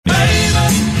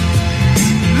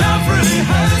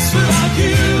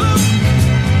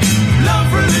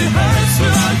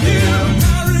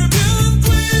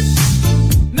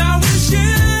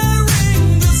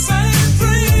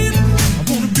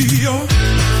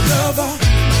lover,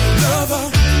 lover.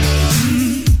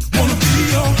 Wanna be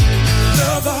your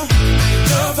lover,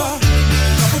 lover,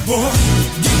 lover boy.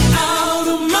 Get out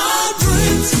of my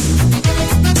dreams.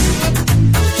 Get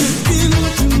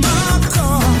into my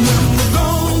car. When the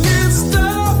going gets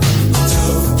tough, when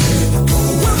the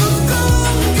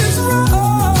going gets rough.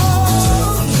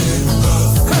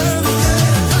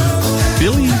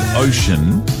 Billy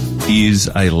Ocean is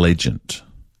a legend.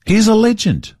 He's a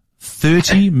legend.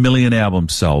 30 million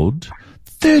albums sold.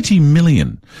 30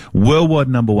 million. Worldwide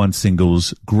 #1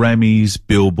 singles, Grammys,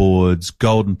 Billboards,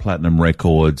 Gold and Platinum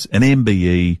Records, an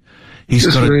MBE. He's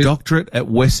That's got right. a doctorate at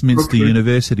Westminster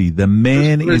University. The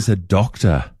man That's right. is a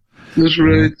doctor. That's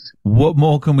right. What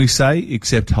more can we say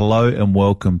except hello and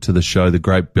welcome to the show, the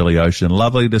great Billy Ocean.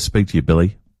 Lovely to speak to you,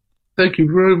 Billy. Thank you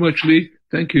very much, Lee.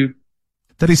 Thank you.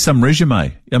 That is some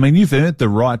resume. I mean, you've earned the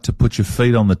right to put your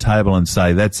feet on the table and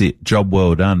say, that's it, job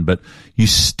well done. But you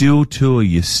still tour,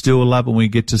 you still love it when we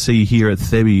get to see you here at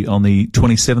Thebby on the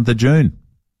 27th of June.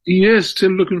 Yes,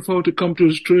 still looking forward to come to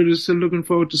Australia, still looking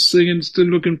forward to singing, still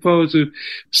looking forward to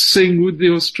sing with the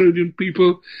Australian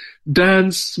people,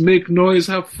 dance, make noise,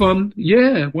 have fun.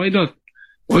 Yeah, why not?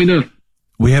 Why not?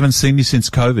 We haven't seen you since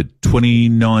COVID,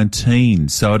 2019,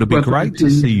 so it'll be great to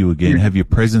see you again, have your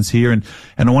presence here. And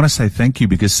I want to say thank you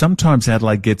because sometimes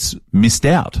Adelaide gets missed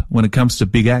out when it comes to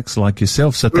big acts like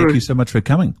yourself, so thank you so much for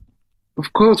coming.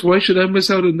 Of course, why should I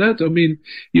miss out on that? I mean,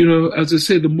 as I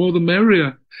say, the more the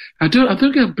merrier. I don't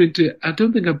think I've been to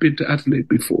Adelaide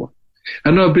before. I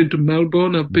know I've been to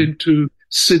Melbourne, I've been to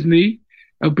Sydney,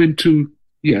 I've been to,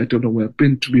 I don't know where I've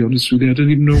been, to be honest with you. I don't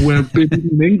even know where I've been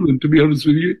in England, to be honest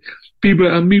with you.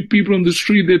 I meet people on the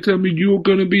street, they tell me, you're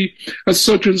going to be at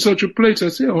such and such a place. I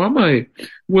say, oh, am I?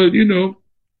 Well,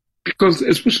 because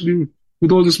especially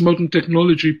with all this modern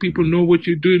technology, people know what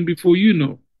you're doing before you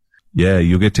know. Yeah,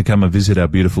 you'll get to come and visit our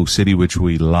beautiful city, which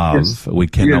we love. Yes. We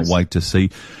cannot wait to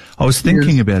see. I was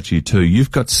thinking about you too.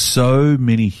 You've got so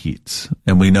many hits,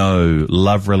 and we know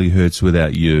Love Really Hurts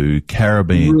Without You,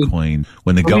 Caribbean Queen,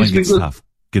 When the Going Gets Tough,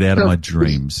 Get Out of My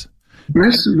Dreams.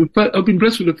 I've been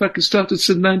blessed with the fact it started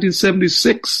since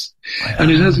 1976, and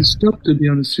it hasn't stopped, to be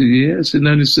honest with you. Yes, in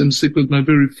 1976 was my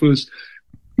very first,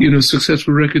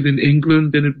 successful record in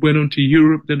England. Then it went on to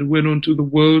Europe. Then it went on to the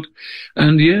world,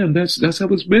 and that's how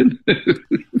it's been.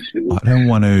 I don't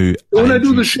want to. When I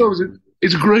do the shows,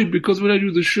 it's great because when I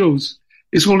do the shows,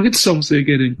 it's all hit songs they're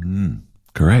getting.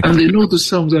 Correct, and they know the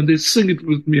songs and they sing it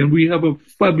with me, and we have a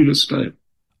fabulous time.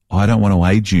 I don't want to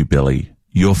age you, Billy.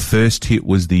 Your first hit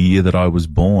was the year that I was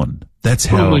born. That's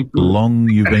how long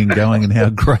you've been going and how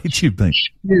great you've been.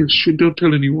 Yes, don't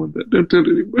tell anyone that. Don't tell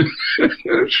anyone.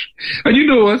 And you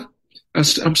know what?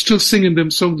 I'm still singing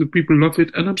them songs and people love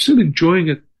it, and I'm still enjoying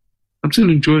it. I'm still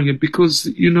enjoying it because,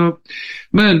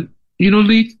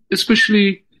 Lee,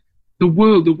 especially the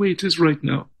world, the way it is right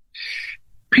now,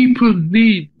 people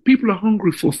are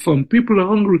hungry for fun. People are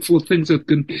hungry for things that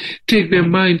can take their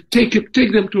mind, take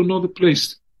them to another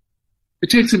place. It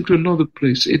takes them to another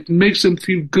place. It makes them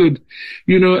feel good.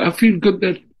 I feel good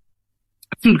that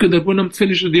when I'm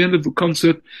finished at the end of the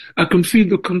concert, I can feel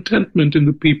the contentment in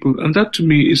the people. And that to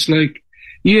me is like,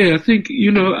 I think,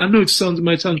 I know it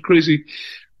might sound crazy,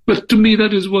 but to me,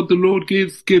 that is what the Lord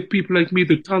gave people like me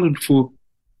the talent for,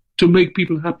 to make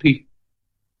people happy.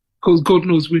 Because God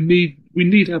knows we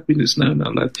need happiness now in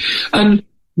our life. And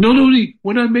not only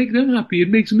when I make them happy, it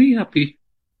makes me happy.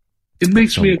 It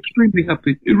makes me extremely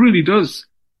happy. It really does.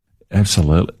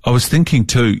 Absolutely. I was thinking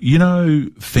too,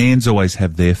 fans always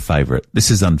have their favourite. This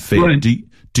is unfair. Right.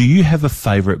 Do you have a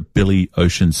favourite Billy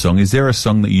Ocean song? Is there a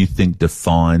song that you think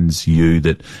defines you,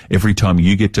 that every time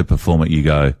you get to perform it, you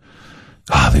go,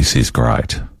 this is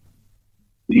great?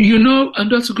 And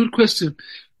that's a good question.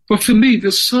 But for me,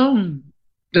 the song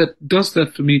that does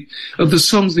that for me are the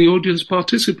songs the audience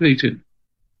participate in.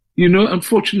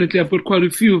 Unfortunately, I've got quite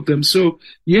a few of them. So,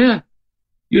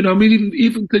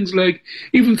 even things like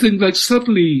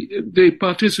Suddenly they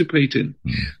participate in.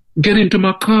 Get Into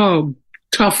My Car,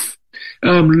 Tough,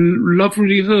 Love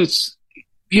Really Hurts.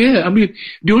 Yeah,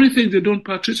 the only thing they don't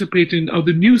participate in are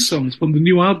the new songs from the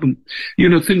new album.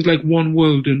 Things like One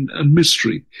World and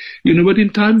Mystery. But in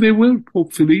time they will,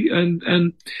 hopefully,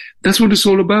 and that's what it's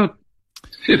all about.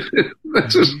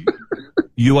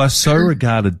 You are so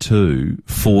regarded too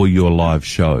for your live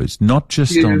shows, not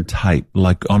just on tape,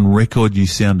 like on record you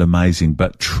sound amazing,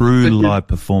 but true live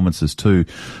performances too,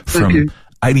 from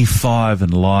 85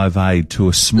 and Live Aid to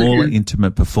a smaller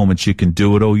intimate performance. You can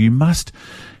do it all. You must,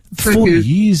 40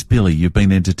 years, Billy, you've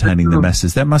been entertaining the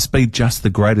masses. That must be just the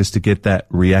greatest to get that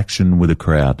reaction with a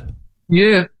crowd.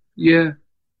 Yeah.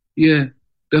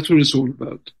 That's what it's all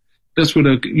about. That's what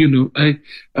I mean, I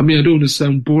don't want to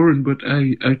sound boring, but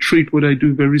I treat what I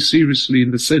do very seriously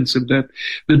in the sense of that,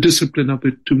 the discipline of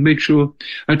it, to make sure,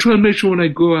 I try and make sure when I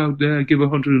go out there, I give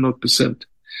 100%.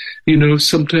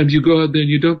 Sometimes you go out there and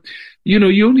you don't, you're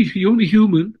only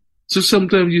human. So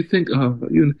sometimes you think,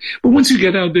 but once you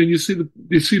get out there and you see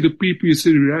the people, you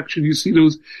see the reaction, you see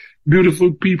those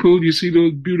beautiful people, you see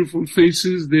those beautiful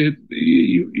faces, that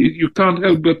you can't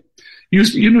help but, you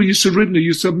surrender,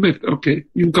 you submit. Okay,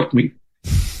 you got me.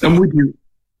 I'm with you.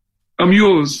 I'm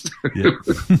yours.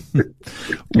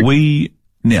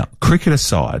 Now, cricket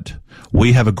aside,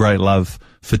 we have a great love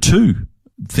for two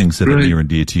things that are near and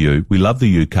dear to you. We love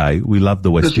the UK. We love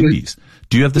the West Indies.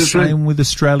 Do you have the same with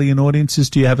Australian audiences?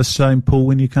 Do you have a same pull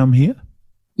when you come here?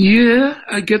 Yeah,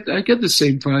 I get the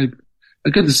same vibe.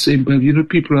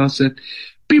 People are said,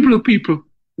 people are people.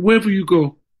 Wherever you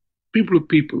go, people are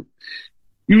people.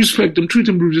 You respect them, treat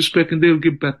them with respect, and they'll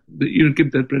give back.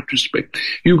 Give that back respect.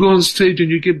 You go on stage and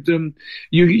you give them,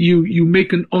 you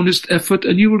make an honest effort,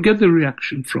 and you will get the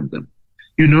reaction from them.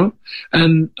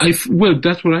 And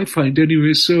that's what I find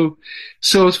anyway. So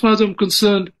as far as I'm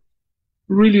concerned,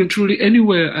 really and truly,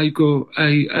 anywhere I go,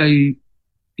 I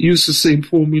use the same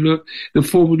formula. The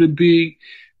formula being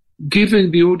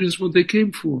giving the audience what they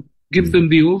came for. Give them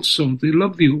the old songs. They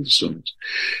love the old songs.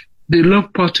 They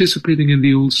love participating in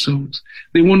the old songs.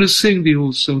 They want to sing the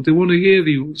old songs. They want to hear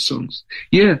the old songs.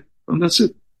 Yeah, and that's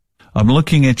it. I'm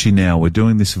looking at you now. We're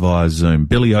doing this via Zoom.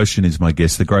 Billy Ocean is my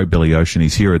guest, the great Billy Ocean.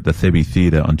 He's here at the Thebe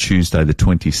Theatre on Tuesday, the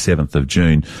 27th of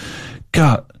June.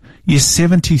 God, you're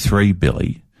 73,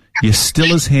 Billy. You're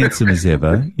still as handsome as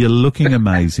ever. You're looking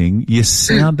amazing. You're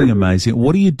sounding amazing.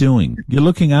 What are you doing? You're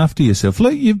looking after yourself.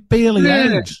 Look, you've barely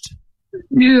aged.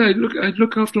 Yeah, I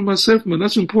look after myself, man.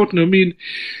 That's important. I mean,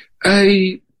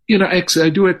 I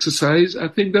do exercise. I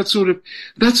think that sort of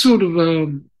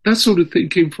thing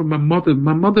came from my mother.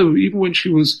 My mother, even when she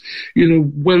was,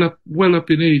 well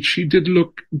up in age, she did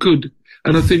look good.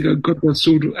 And I think I got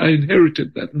that I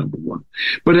inherited that, number one.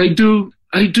 But I do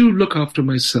look after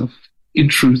myself, in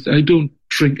truth. I don't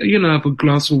drink, I have a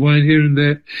glass of wine here and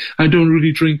there. I don't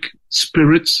really drink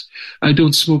spirits. I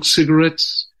don't smoke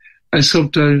cigarettes. I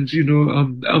sometimes,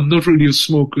 I'm not really a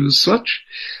smoker as such.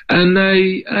 And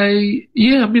I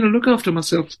look after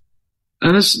myself.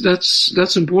 And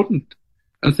that's important.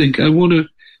 I think I want to,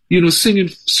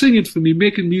 singing for me,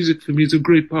 making music for me is a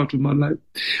great part of my life.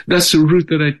 That's the route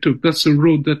that I took. That's the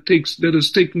road that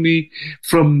has taken me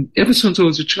from, ever since I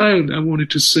was a child, I wanted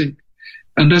to sing.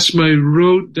 And that's my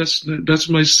road. That's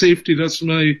my safety. That's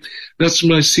my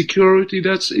security.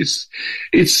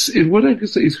 It's what I can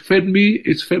say. It's fed me.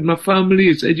 It's fed my family.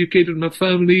 It's educated my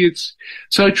family.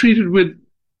 So I treat it with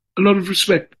a lot of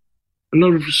respect.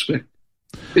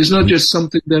 It's not just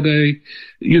something that I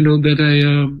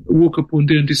woke up one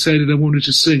day and decided I wanted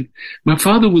to sing. My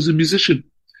father was a musician.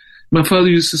 My father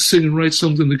used to sing and write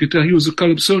songs on the guitar. He was a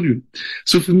calypsonian.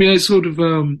 So for me, I sort of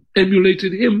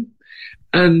emulated him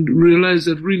and realized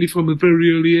that really from a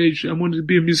very early age, I wanted to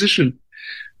be a musician.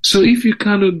 So if you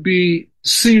cannot be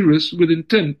serious with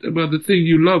intent about the thing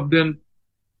you love, then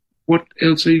what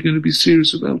else are you going to be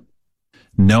serious about?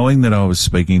 Knowing that I was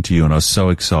speaking to you, and I was so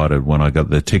excited when I got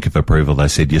the tick of approval, they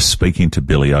said, you're speaking to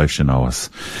Billy Ocean. I was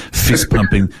fist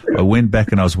pumping. I went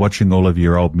back and I was watching all of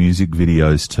your old music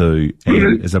videos too.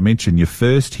 And as I mentioned, your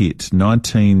first hit,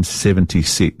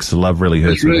 1976, Love Really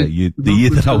Hurts, right. The year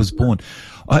that I was born.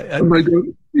 Oh my God,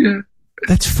 yeah.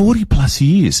 That's 40 plus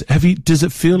years. Does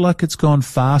it feel like it's gone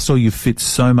fast, or you fit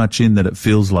so much in that it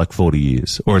feels like 40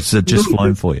 years, or is it just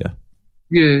flown for you?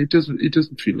 Yeah, it doesn't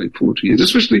feel like 40 years,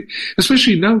 especially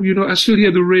now, I still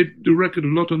hear the record a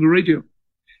lot on the radio.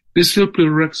 They still play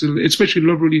records, especially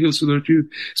Love Really Hurts Without You,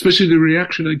 especially the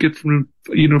reaction I get from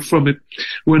it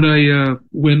when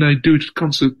I do it at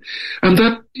concert. And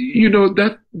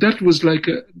that was like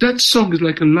that song is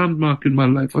like a landmark in my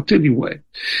life. I'll tell you why.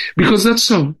 Because that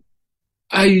song,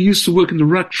 I used to work in the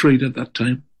rat trade at that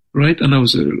time, right? And I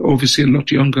was obviously a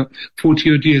lot younger,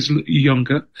 40 odd years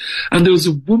younger. And there was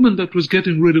a woman that was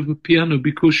getting rid of a piano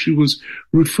because she was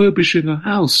refurbishing her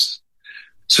house.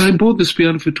 So I bought this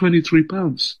piano for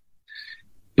 £23.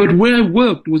 But where I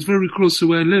worked was very close to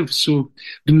where I lived. So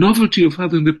the novelty of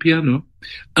having the piano,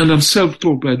 and I'm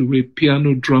self-taught, by the way,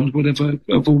 piano, drums, whatever,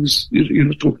 I've always,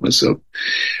 taught myself.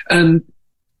 And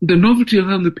the novelty of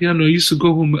having the piano, I used to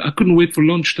go home. I couldn't wait for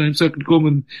lunchtime so I could go home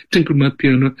and tinkle my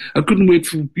piano. I couldn't wait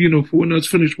for when I was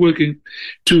finished working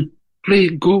to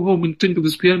go home and tinkle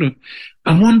this piano.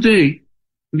 And one day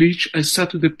Leach, I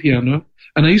sat at the piano,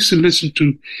 and I used to listen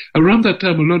to, around that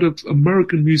time, a lot of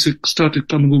American music started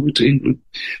coming over to England.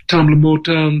 Tamla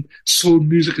Motown, soul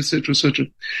music, etc., etc.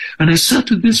 And I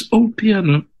sat at this old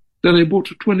piano that I bought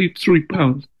for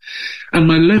 £23, and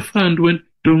my left hand went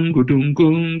dungo dungo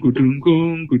dungo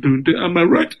dungo, and my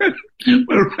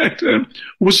right hand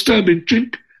was stabbing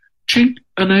chink chink,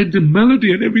 and I had the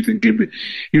melody and everything came in.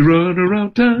 You run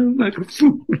around town like a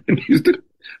fool,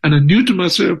 and I knew to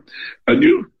myself, I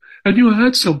knew I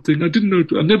had something. I didn't know.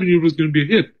 I never knew it was going to be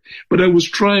a hit, but I was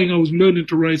trying. I was learning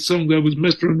to write songs. I was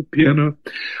messing around the piano.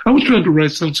 I was trying to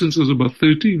write songs since I was about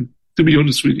 13, to be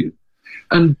honest with you.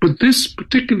 But this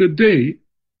particular day,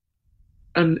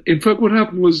 and in fact, what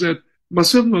happened was that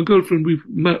myself and my girlfriend, we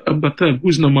met at Bataan,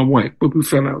 who's not my wife, but we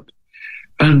fell out.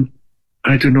 And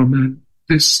I don't know, man,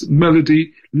 this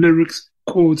melody, lyrics,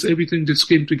 chords, everything just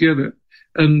came together.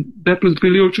 And that was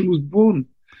Billy Ocean was born.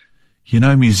 You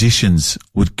know, musicians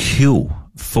would kill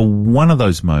for one of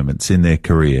those moments in their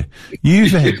career.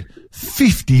 You've had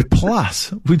 50 plus,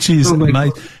 which is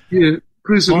amazing. Yeah,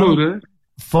 praise the Lord, eh?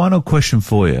 Final question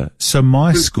for you. So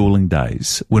my schooling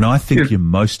days, when I think you're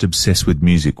most obsessed with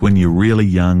music, when you're really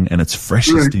young and it's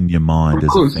freshest in your mind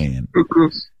as a fan,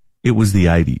 it was the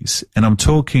 80s. And I'm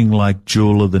talking like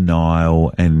Jewel of the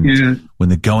Nile and When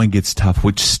the Going Gets Tough,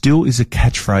 which still is a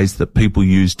catchphrase that people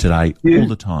use today all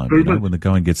the time, you know, when the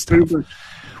going gets tough.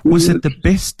 Was it the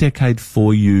best decade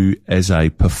for you as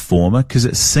a performer? Because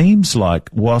it seems like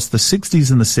whilst the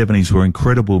 60s and the 70s were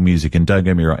incredible music, and don't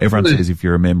get me wrong, everyone says if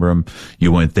you remember them,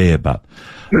 you weren't there, but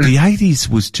the 80s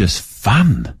was just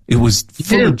fun. It was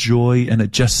full of joy, and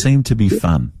it just seemed to be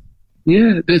fun.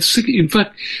 Yeah, in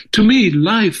fact, to me,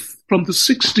 life from the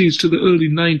 60s to the early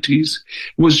 90s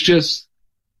was just,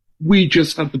 we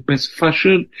just had the best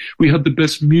fashion, we had the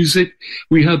best music,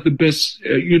 we had the best,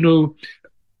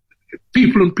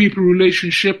 people on people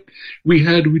relationship. We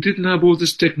didn't have all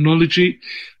this technology.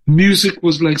 Music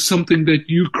was like something that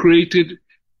you created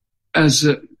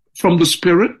from the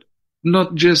spirit,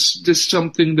 not just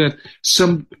something that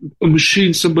a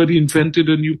machine somebody invented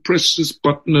and you press this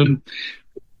button and,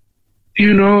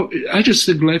 I just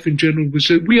think life in general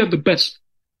we had the best.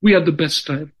 We had the best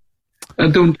time. I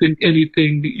don't think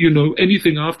anything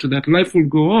after that. Life will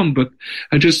go on, but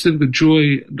I just think the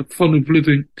joy, the fun of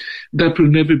living, that will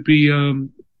never be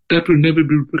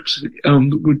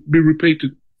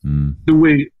repeated the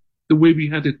way we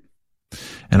had it.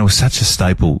 And it was such a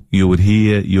staple. You would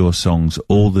hear your songs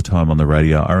all the time on the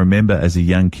radio. I remember as a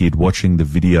young kid watching the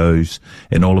videos,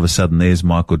 and all of a sudden there's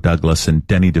Michael Douglas and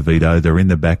Danny DeVito. They're in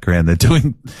the background. They're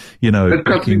doing,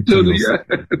 backing deals.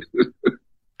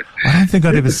 I don't think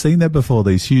I'd ever seen that before,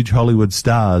 these huge Hollywood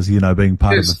stars, being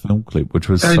part of a film clip, which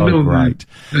was so great.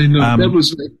 I know. That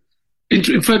was,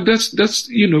 in fact, that's, that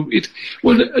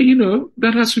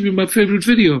has to be my favorite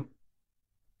video.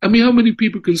 I mean, how many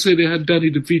people can say they had Danny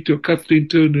DeVito, Kathleen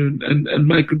Turner, and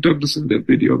Michael Douglas in their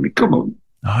video? I mean, come on,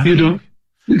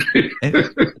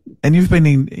 And you've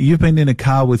been in a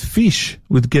car with Fish,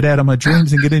 with Get Out of My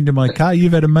Dreams and Get Into My Car.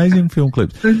 You've had amazing film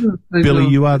clips. I know. Billy,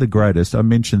 you are the greatest. I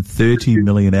mentioned 30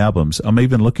 million albums. I'm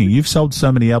even looking. You've sold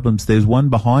so many albums. There's one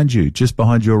behind you, just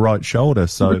behind your right shoulder.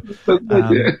 So you're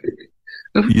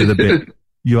the best.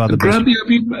 You are the Grammy.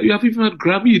 You have even had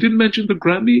Grammy. You didn't mention the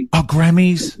Grammy. Oh,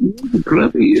 Grammys. The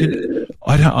Grammy. Yeah.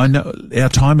 I know our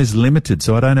time is limited,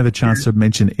 so I don't have a chance to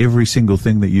mention every single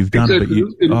thing that you've done.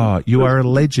 Exactly. But you are a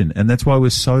legend, and that's why we're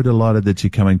so delighted that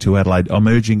you're coming to Adelaide. I'm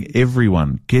urging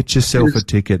everyone, get yourself a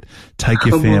ticket, take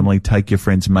your family, take your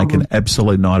friends, make an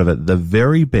absolute night of it. The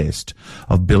very best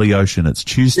of Billy Ocean. It's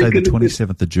Tuesday, the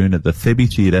 27th of June at the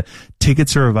Thebby Theatre.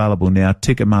 Tickets are available now,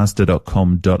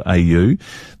 ticketmaster.com.au.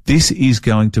 This is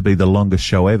going to be the longest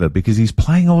show ever because he's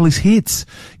playing all his hits.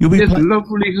 You'll be Love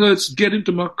Really Hurts, Get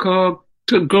Into My Car,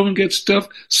 to Go and Get Stuff,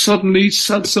 Suddenly,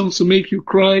 Sad Songs to Make You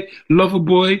Cry, Lover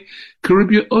Boy,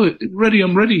 Caribbean. Oh, ready,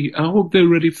 I'm ready. I hope they're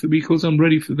ready for me because I'm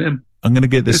ready for them. I'm going to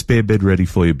get the spare bed ready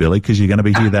for you, Billy, because you're going to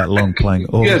be here that long playing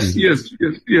all Yes,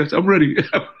 I'm ready.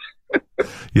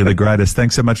 You're the greatest.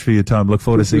 Thanks so much for your time. Look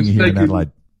forward to seeing you here in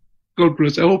Adelaide. God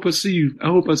bless. I hope I see you.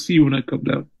 When I come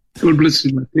down. God bless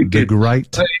you, man. The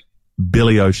great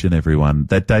Billy Ocean, everyone.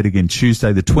 That date again,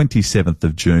 Tuesday, the 27th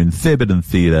of June, Thebarton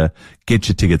Theatre. Get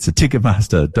your tickets at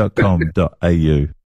ticketmaster.com.au.